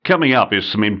Coming up is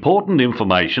some important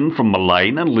information from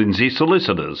Mullane and Lindsay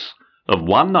Solicitors of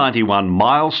 191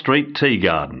 Mile Street, Tea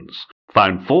Gardens.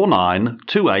 Phone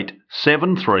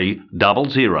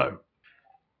 49287300.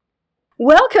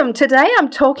 Welcome. Today I'm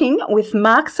talking with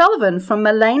Mark Sullivan from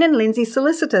Mullane and Lindsay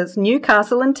Solicitors,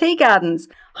 Newcastle and Tea Gardens.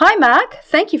 Hi Mark,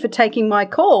 thank you for taking my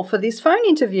call for this phone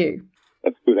interview.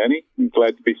 That's good, Annie. I'm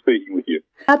glad to be speaking with you.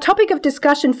 Our topic of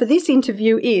discussion for this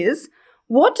interview is,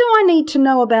 what do I need to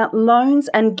know about loans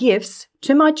and gifts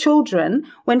to my children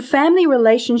when family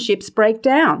relationships break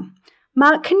down?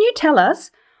 Mark, can you tell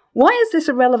us, why is this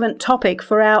a relevant topic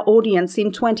for our audience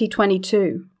in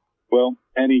 2022? Well,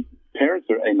 Annie, parents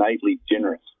are innately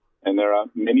generous, and there are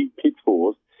many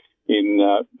pitfalls in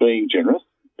being generous,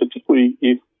 particularly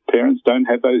if parents don't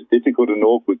have those difficult and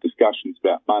awkward discussions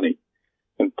about money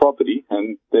and property,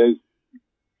 and there's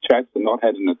chats are not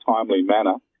had in a timely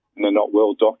manner and they're not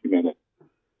well documented.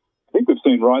 I think we've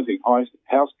seen rising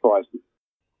house prices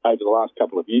over the last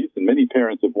couple of years, and many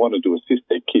parents have wanted to assist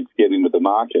their kids get into the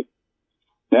market.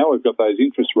 Now we've got those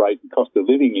interest rate and cost of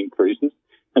living increases,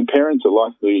 and parents are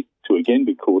likely to again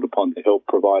be called upon to help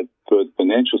provide further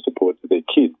financial support to their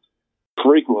kids.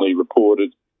 Frequently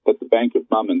reported that the Bank of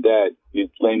Mum and Dad is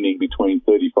lending between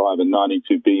 $35 and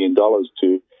 $92 billion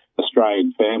to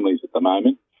Australian families at the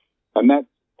moment, and that's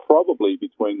probably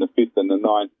between the fifth and the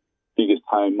ninth biggest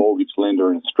home mortgage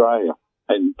lender in Australia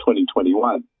in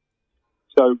 2021.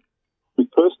 So with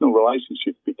personal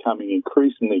relationships becoming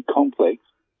increasingly complex,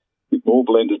 with more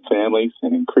blended families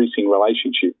and increasing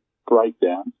relationship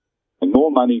breakdowns and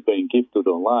more money being gifted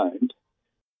or loaned,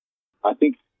 I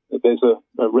think that there's a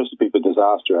recipe for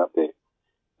disaster out there.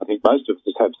 I think most of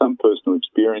us have some personal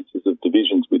experiences of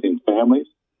divisions within families,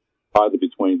 either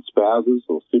between spouses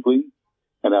or siblings,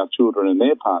 and our children and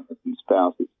their partners and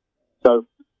spouses. So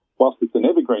whilst it's an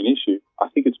evergreen issue, I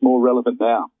think it's more relevant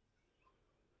now.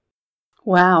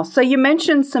 Wow. So you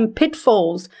mentioned some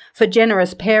pitfalls for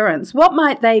generous parents. What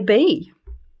might they be?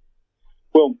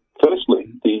 Well, firstly,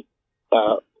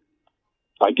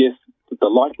 the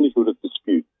likelihood of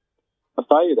dispute. A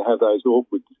failure to have those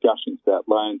awkward discussions about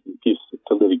loans and gifts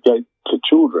to litigate to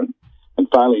children and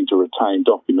failing to retain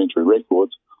documentary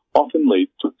records often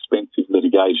leads to expensive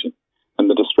litigation and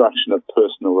the destruction of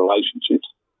personal relationships,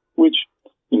 which,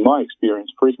 in my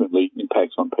experience, frequently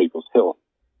impacts on people's health.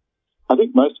 I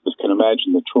think most of us can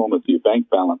imagine the trauma to your bank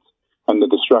balance and the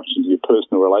destruction to your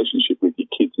personal relationship with your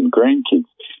kids and grandkids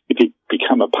if you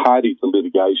become a party to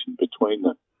litigation between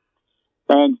them.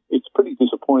 And it's pretty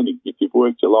disappointing if you've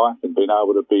worked your life and been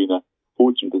able to be in a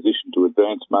fortunate position to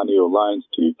advance money or loans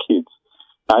to your kids,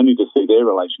 only to see their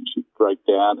relationship break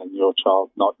down and your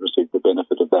child not receive the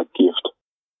benefit of that gift.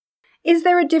 Is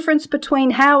there a difference between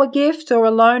how a gift or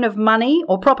a loan of money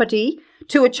or property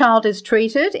to a child is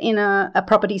treated in a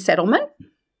property settlement?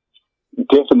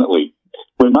 Definitely.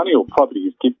 When money or property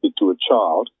is gifted to a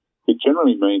child, it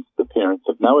generally means the parents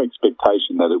have no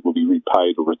expectation that it will be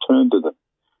repaid or returned to them.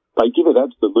 They give it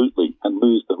absolutely and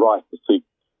lose the right to seek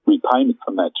repayment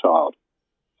from that child.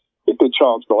 If the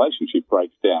child's relationship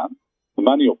breaks down, the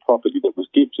money or property that was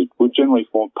gifted would generally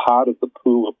form part of the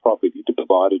pool of property to be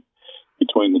divided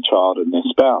between the child and their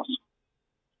spouse.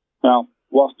 Now,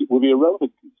 whilst it will be a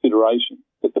relevant consideration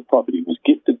that the property was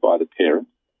gifted by the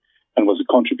parents and was a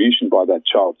contribution by that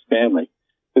child's family,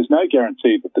 there's no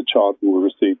guarantee that the child will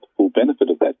receive the full benefit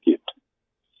of that gift.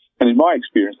 And in my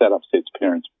experience, that upsets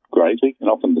parents greatly, and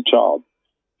often the child.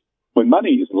 When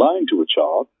money is loaned to a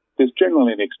child, there's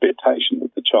generally an expectation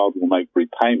that the child will make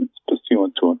repayments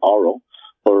pursuant to an oral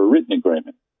or a written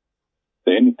agreement.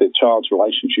 Then, if the child's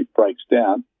relationship breaks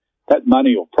down, that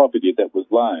money or property that was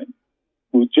loaned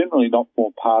will generally not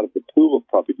form part of the pool of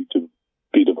property to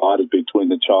be divided between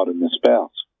the child and the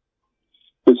spouse.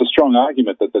 There's a strong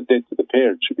argument that the debt to the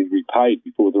parent should be repaid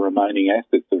before the remaining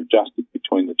assets are adjusted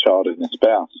between the child and the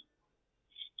spouse.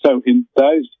 So in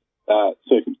those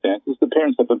circumstances, the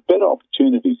parents have a better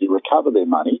opportunity to recover their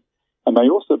money and may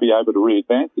also be able to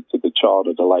re-advance it to the child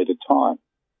at a later time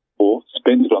or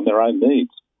spend it on their own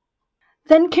needs.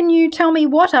 Then can you tell me,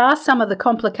 what are some of the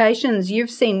complications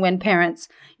you've seen when parents,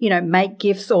 make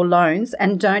gifts or loans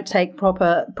and don't take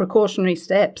proper precautionary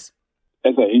steps?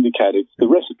 As I indicated, it's the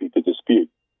recipe for dispute.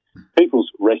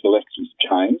 People's recollections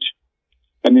change,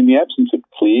 and in the absence of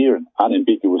clear and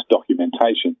unambiguous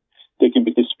documentation, there can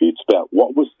be disputes about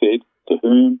what was said, to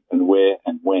whom and where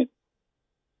and when.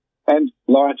 And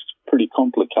life's pretty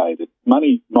complicated.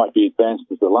 Money might be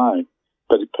advanced as a loan,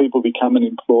 but if people become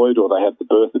unemployed or they have the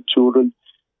birth of children,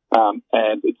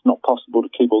 and it's not possible to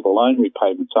keep all the loan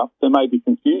repayments up, there may be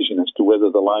confusion as to whether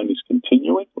the loan is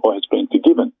continuing or has been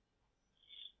forgiven.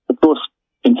 Of course,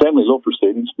 In family law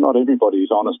proceedings, not everybody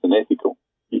is honest and ethical.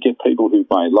 You get people who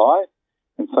may lie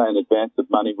and say in advance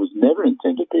that money was never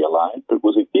intended to be a loan, but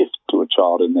was a gift to a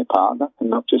child and their partner, and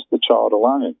not just the child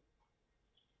alone.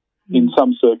 In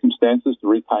some circumstances, the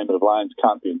repayment of loans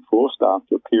can't be enforced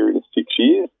after a period of 6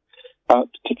 years,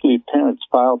 particularly if parents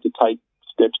fail to take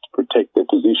steps to protect their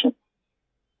position.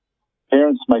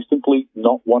 Parents may simply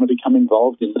not want to become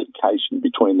involved in litigation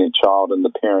between their child and the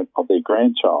parent of their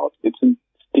grandchild. It's a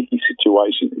sticky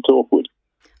situation. It's awkward.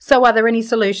 So are there any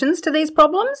solutions to these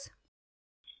problems?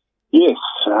 Yes,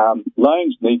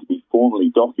 loans need to be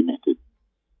formally documented.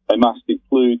 They must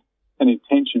include an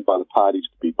intention by the parties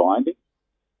to be binding,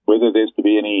 whether there's to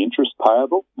be any interest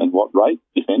payable and what rate,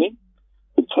 if any,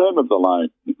 the term of the loan,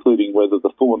 including whether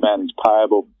the full amount is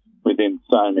payable within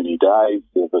so many days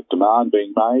of a demand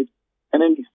being made, and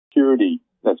any security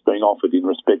that's being offered in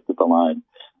respect of the loan,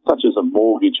 such as a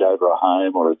mortgage over a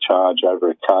home or a charge over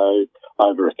a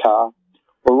car,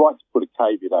 or right to put a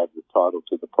caveat over the title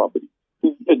to the property.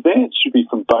 The advance should be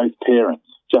from both parents,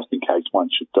 just in case one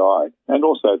should die, and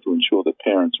also to ensure that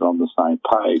parents are on the same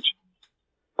page.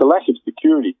 The lack of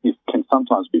security can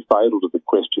sometimes be fatal to the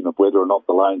question of whether or not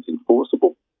the loan is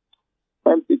enforceable.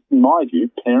 And in my view,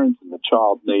 parents and the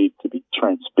child need to be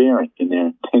transparent in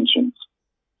their intentions.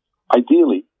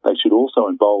 Ideally, they should also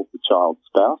involve the child's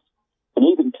spouse and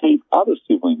even keep other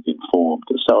siblings informed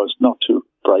so as not to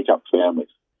break up families.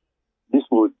 These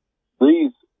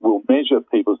will measure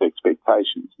people's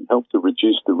expectations and help to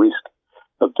reduce the risk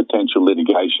of potential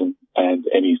litigation and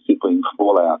any sibling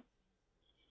fallout.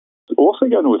 It's also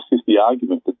going to assist the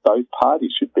argument that both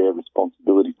parties should bear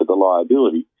responsibility for the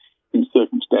liability in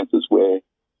circumstances where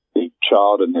the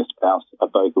child and their spouse are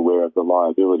both aware of the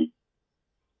liability.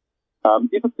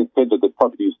 If it's intended that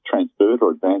property is transferred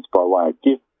or advanced by way of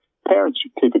gift, parents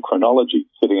should keep a chronology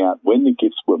setting out when the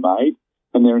gifts were made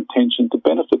and their intention to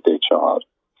benefit their child.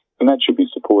 And that should be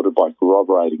supported by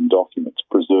corroborating documents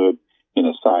preserved in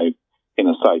a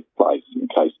safe place in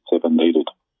case it's ever needed.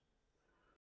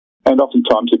 And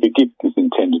oftentimes, if a gift is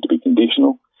intended to be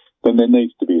conditional, then there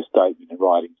needs to be a statement in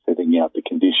writing setting out the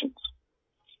conditions.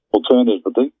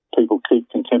 Alternatively, people keep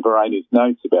contemporaneous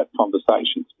notes about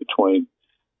conversations between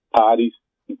parties,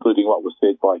 including what was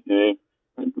said by whom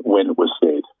and when it was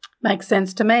said. Makes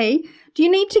sense to me. Do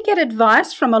you need to get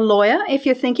advice from a lawyer if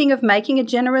you're thinking of making a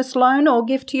generous loan or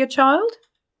gift to your child?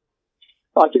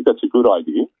 I think that's a good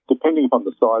idea. Depending upon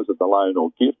the size of the loan or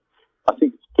gift, I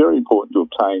think it's very important to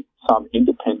obtain some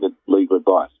independent legal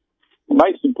advice. It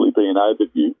may simply be an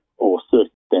overview or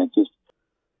circumstances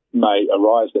may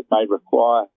arise that may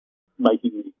require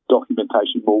making the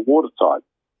documentation more watertight.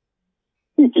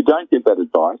 If you don't get that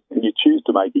advice and you choose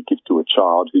to make a gift to a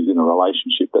child who's in a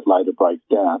relationship that later breaks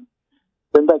down,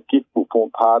 then that gift will form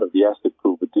part of the asset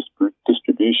pool for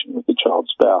distribution with the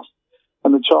child's spouse,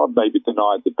 and the child may be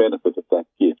denied the benefit of that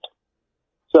gift.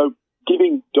 So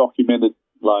giving documented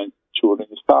loans to children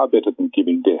is far better than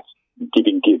giving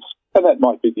gifts, and that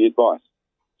might be the advice.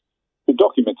 The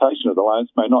documentation of the loans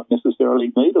may not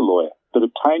necessarily need a lawyer, but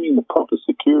obtaining the proper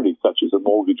security, such as a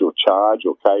mortgage or charge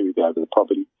or caveat over the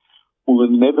property, will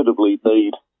inevitably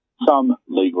need some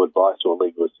legal advice or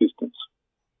legal assistance.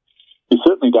 You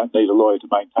certainly don't need a lawyer to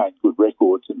maintain good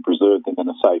records and preserve them in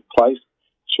a safe place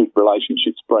should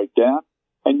relationships break down,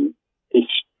 and if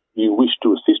you wish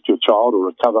to assist your child or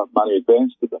recover money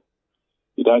advanced to them.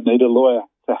 You don't need a lawyer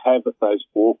to have those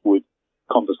awkward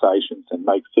conversations and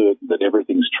make certain that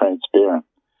everything's transparent.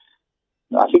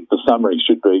 I think the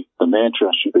mantra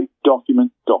should be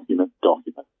document, document,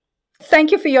 document.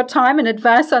 Thank you for your time and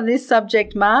advice on this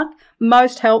subject, Mark.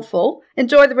 Most helpful.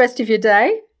 Enjoy the rest of your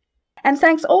day. And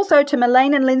thanks also to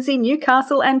Mullane and Lindsay,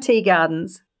 Newcastle and Tea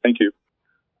Gardens. Thank you.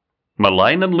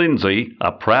 Mullane and Lindsay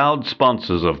are proud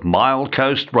sponsors of Mile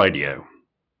Coast Radio.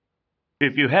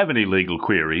 If you have any legal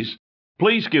queries,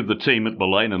 please give the team at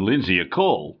Mullane and Lindsay a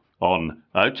call on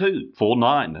 02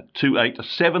 49 28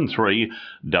 73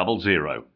 00.